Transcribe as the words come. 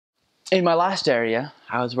In my last area,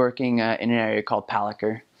 I was working in an area called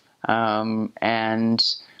Palaker,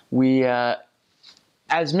 and we,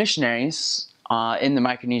 as missionaries in the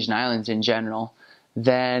Micronesian islands in general,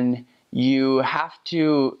 then you have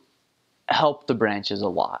to help the branches a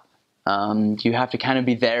lot. You have to kind of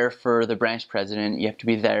be there for the branch president. You have to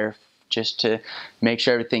be there just to make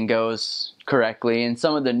sure everything goes correctly. And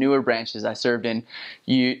some of the newer branches I served in,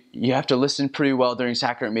 you have to listen pretty well during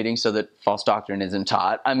sacrament meetings so that false doctrine isn't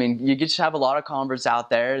taught. I mean, you just have a lot of converts out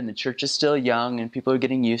there, and the church is still young, and people are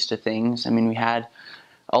getting used to things. I mean, we had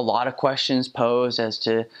a lot of questions posed as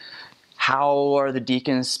to how are the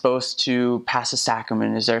deacons supposed to pass a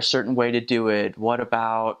sacrament? Is there a certain way to do it? What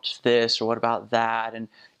about this or what about that? And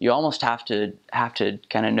you almost have to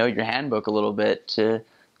kind of know your handbook a little bit to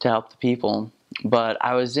help the people. But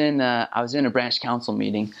I was in a branch council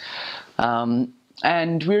meeting,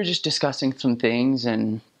 and we were just discussing some things,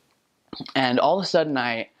 and all of a sudden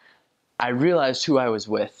I realized who I was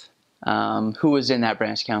with, who was in that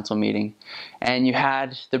branch council meeting. And you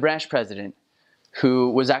had the branch president, who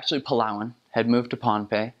was actually Palauan, had moved to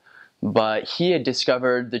Pohnpei, but he had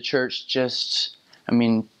discovered the church just,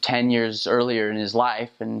 10 years earlier in his life,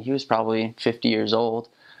 and he was probably 50 years old.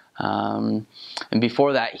 And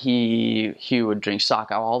before that, he would drink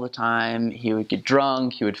sake all the time. He would get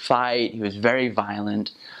drunk. He would fight. He was very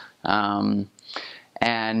violent. And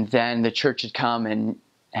then the church had come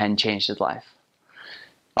and changed his life.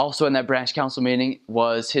 Also in that branch council meeting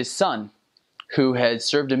was his son, who had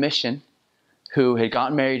served a mission, who had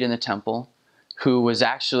gotten married in the temple, who was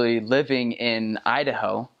actually living in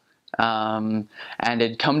Idaho, and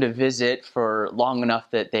had come to visit for long enough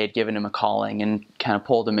that they had given him a calling and kind of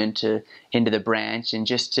pulled him into the branch, and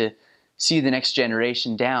just to see the next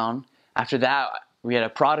generation down. After that, we had a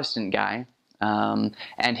Protestant guy, and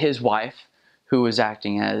his wife, who was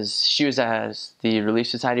acting as the Relief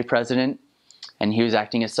Society president, and he was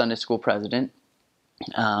acting as Sunday school president.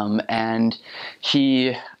 And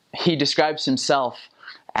he describes himself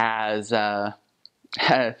as,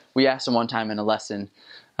 we asked him one time in a lesson,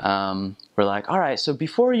 we're like, all right, so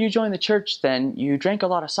before you joined the church, then you drank a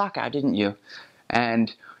lot of sake, didn't you?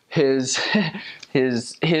 And his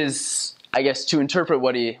I guess to interpret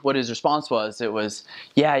what his response was, it was,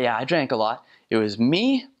 yeah, I drank a lot. It was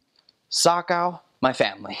me, sake, my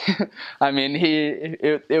family.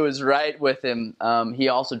 It was right with him. He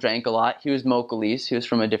also drank a lot. He was Mokalese. He was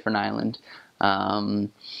from a different island.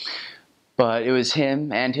 But it was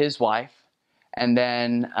him and his wife, and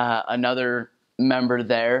then another member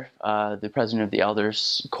there, the president of the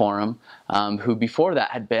elders quorum, who before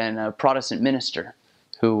that had been a Protestant minister,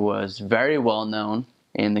 who was very well known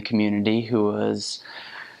in the community, who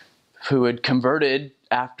had converted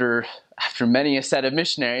after many a set of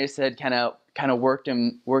missionaries had kind of worked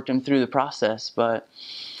him through the process. But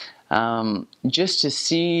just to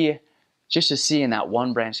see in that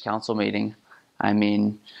one branch council meeting,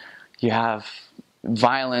 you have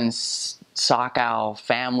violence, sake,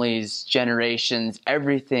 families, generations,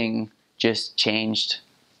 everything just changed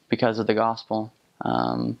because of the gospel.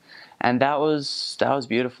 And that was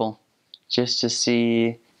beautiful, just to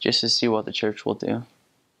see what the church will do,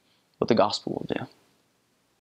 what the gospel will do.